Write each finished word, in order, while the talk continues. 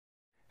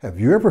Have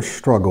you ever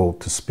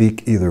struggled to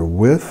speak either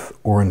with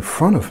or in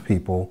front of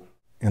people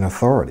in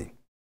authority?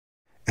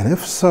 And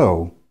if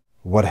so,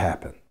 what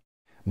happened?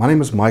 My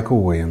name is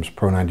Michael Williams,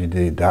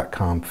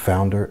 Pro90day.com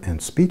founder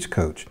and speech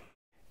coach.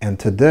 And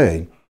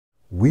today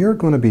we are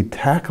going to be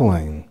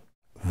tackling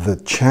the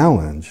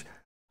challenge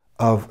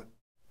of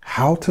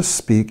how to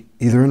speak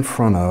either in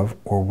front of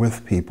or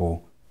with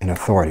people in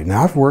authority.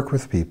 Now, I've worked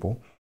with people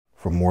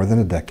for more than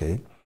a decade,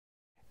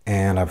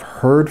 and I've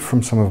heard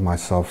from some of my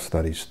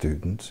self-study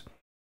students.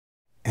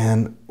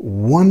 And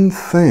one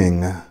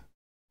thing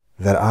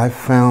that I've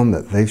found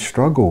that they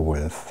struggle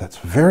with, that's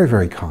very,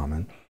 very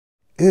common,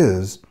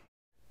 is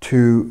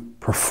to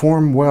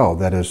perform well.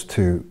 That is,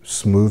 to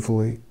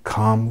smoothly,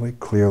 calmly,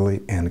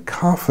 clearly, and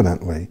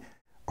confidently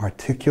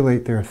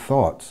articulate their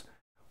thoughts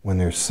when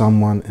there's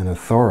someone in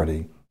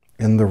authority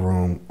in the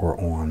room or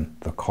on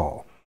the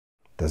call.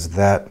 Does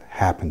that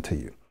happen to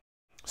you?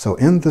 So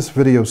in this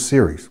video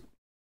series,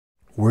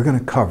 we're going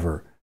to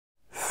cover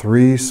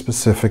 3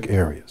 specific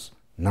areas.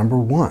 Number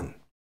 1,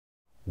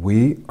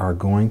 we are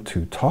going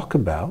to talk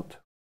about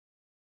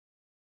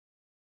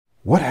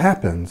what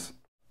happens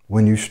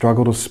when you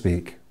struggle to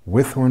speak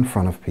with or in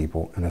front of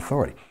people in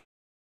authority.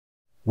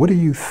 What do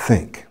you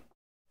think?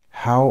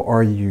 How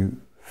are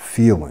you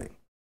feeling?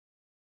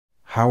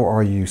 How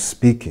are you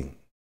speaking?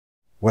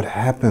 What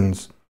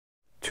happens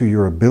to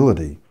your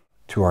ability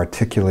to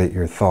articulate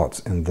your thoughts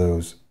in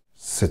those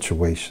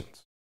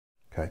situations?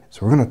 Okay,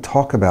 so we're going to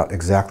talk about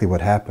exactly what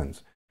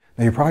happens.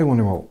 Now, you're probably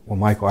wondering, well,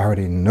 Michael, I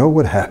already know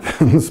what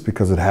happens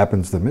because it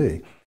happens to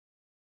me.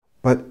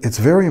 But it's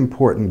very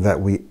important that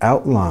we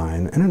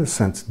outline and, in a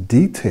sense,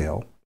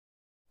 detail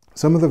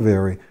some of the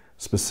very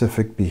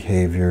specific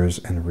behaviors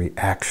and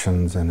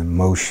reactions and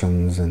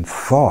emotions and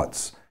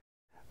thoughts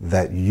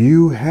that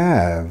you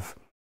have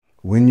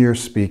when you're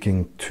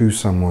speaking to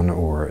someone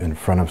or in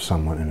front of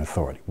someone in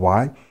authority.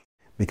 Why?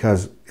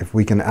 Because if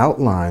we can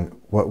outline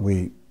what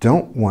we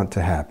don't want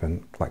to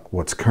happen, like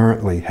what's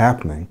currently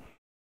happening,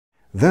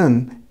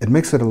 then it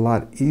makes it a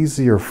lot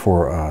easier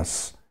for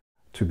us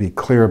to be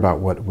clear about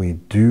what we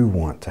do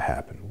want to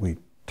happen. We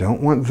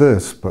don't want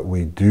this, but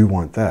we do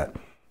want that.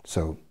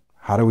 So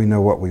how do we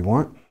know what we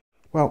want?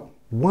 Well,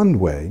 one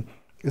way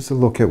is to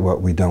look at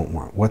what we don't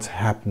want, what's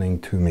happening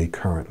to me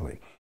currently.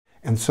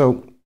 And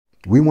so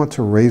we want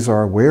to raise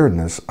our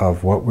awareness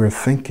of what we're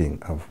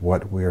thinking, of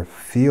what we're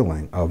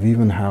feeling, of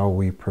even how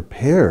we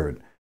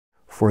prepared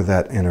for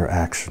that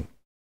interaction,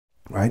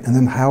 right? And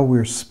then how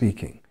we're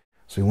speaking.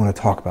 So we want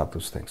to talk about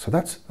those things. So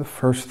that's the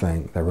first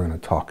thing that we're going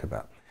to talk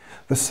about.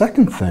 The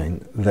second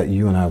thing that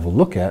you and I will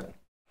look at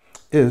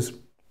is,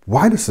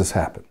 why does this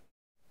happen,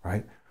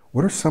 right?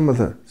 What are some of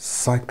the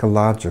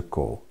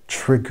psychological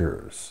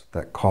triggers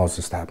that cause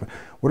this to happen?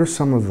 What are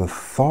some of the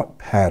thought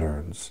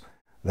patterns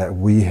that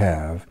we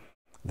have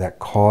that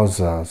cause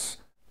us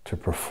to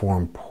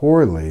perform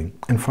poorly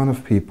in front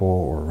of people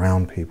or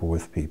around people,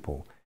 with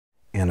people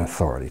in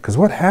authority? Because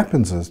what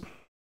happens is,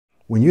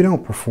 when you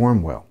don't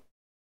perform well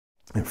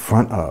in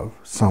front of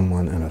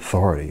someone in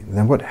authority,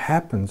 then what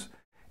happens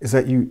is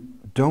that you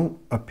don't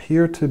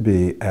appear to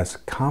be as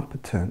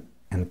competent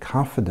and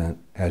confident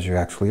as you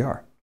actually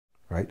are,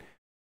 right?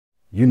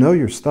 You know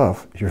your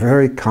stuff, you're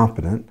very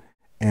competent,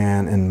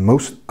 and in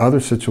most other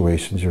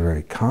situations you're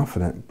very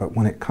confident, but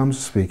when it comes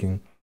to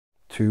speaking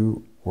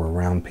to or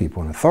around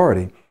people in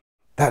authority,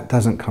 that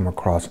doesn't come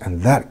across,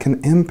 and that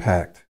can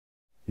impact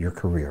your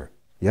career.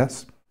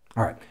 Yes?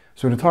 All right,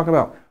 so to talk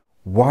about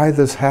why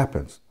this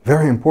happens,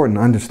 very important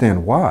to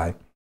understand why.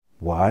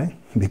 Why?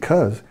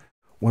 Because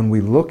when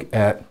we look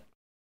at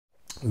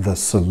the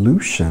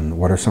solution,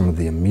 what are some of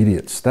the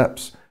immediate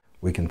steps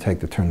we can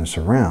take to turn this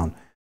around?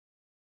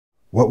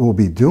 What we'll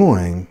be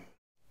doing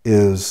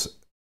is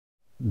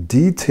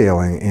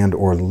detailing and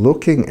or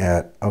looking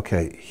at,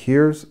 okay,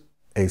 here's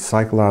a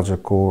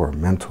psychological or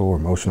mental or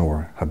emotional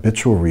or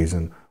habitual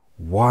reason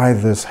why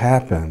this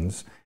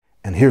happens,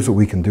 and here's what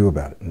we can do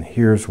about it. And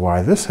here's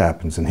why this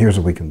happens, and here's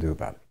what we can do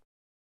about it.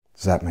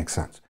 Does that make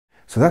sense?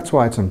 So that's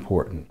why it's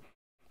important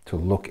to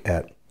look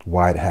at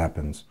why it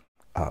happens,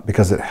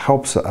 because it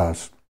helps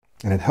us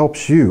and it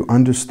helps you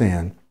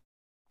understand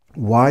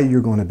why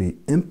you're going to be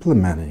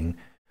implementing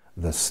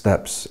the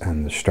steps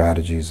and the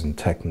strategies and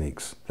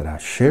techniques that I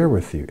share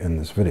with you in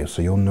this video.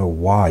 So you'll know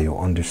why, you'll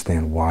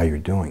understand why you're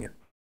doing it.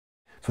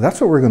 So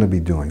that's what we're going to be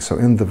doing. So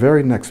in the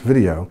very next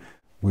video,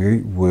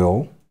 we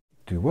will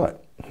do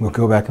what? We'll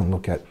go back and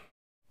look at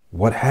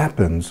what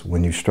happens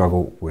when you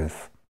struggle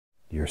with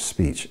your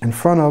speech in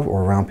front of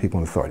or around people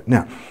in authority.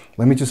 Now,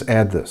 let me just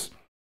add this.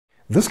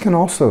 This can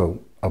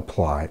also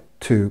apply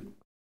to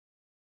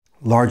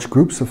large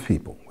groups of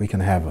people. We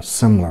can have a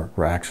similar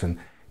reaction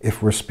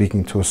if we're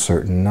speaking to a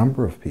certain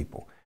number of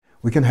people.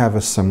 We can have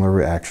a similar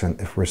reaction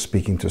if we're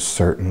speaking to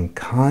certain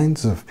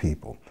kinds of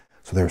people.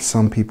 So there are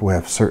some people who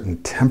have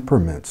certain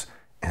temperaments,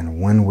 and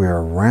when we're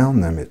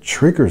around them, it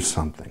triggers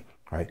something,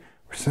 right?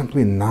 We're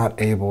simply not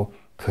able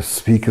to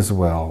speak as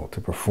well, to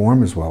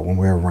perform as well when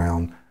we're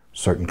around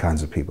certain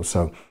kinds of people.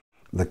 So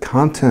the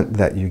content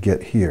that you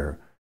get here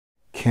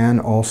can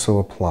also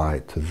apply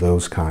to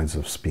those kinds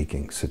of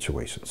speaking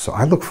situations. So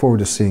I look forward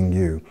to seeing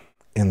you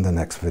in the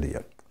next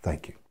video.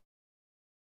 Thank you.